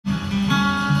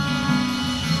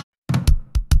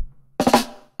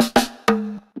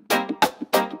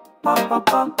Yeah.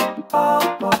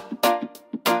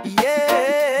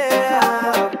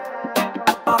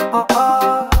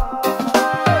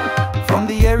 From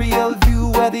the aerial view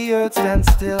where the earth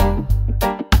stands still,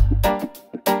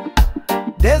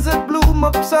 Desert Bloom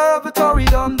Observatory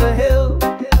on the hill,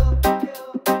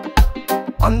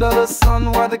 under the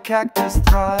sun where the cactus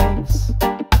thrives,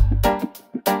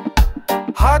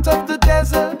 heart of the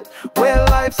desert where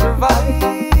life survives.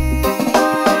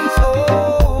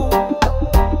 Oh,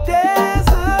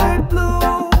 desert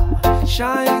bloom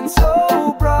shines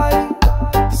so bright,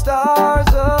 stars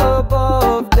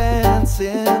above dance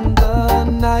in the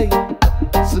night.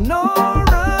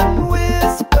 Sonoran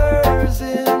whispers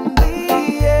in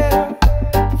the air,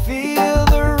 feel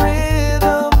the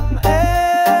rhythm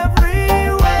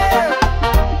everywhere.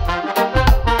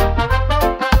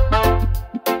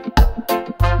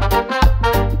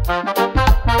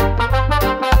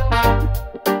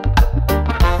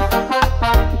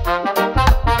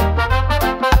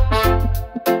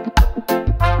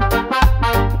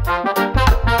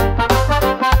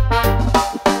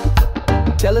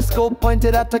 Telescope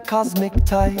pointed at the cosmic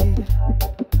tide,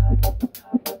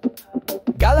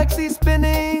 galaxy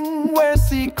spinning where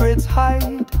secrets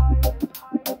hide,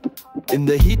 in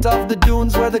the heat of the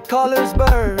dunes where the colors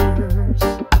burst,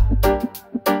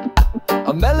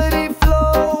 a melody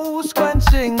flows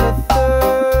quenching the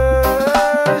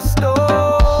thirst.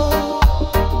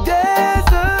 Oh,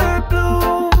 desert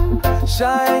bloom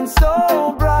shines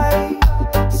so bright,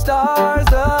 stars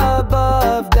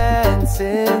above dance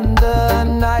in the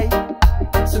night.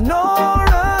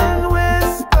 Sonoran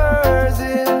whispers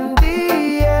in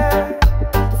the air,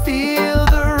 feel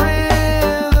the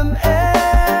rhythm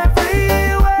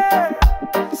everywhere.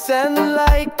 Sand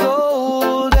like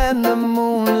gold and the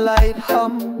moonlight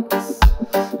hums,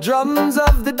 drums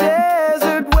of the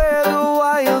desert where the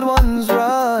wild ones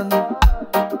run,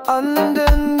 under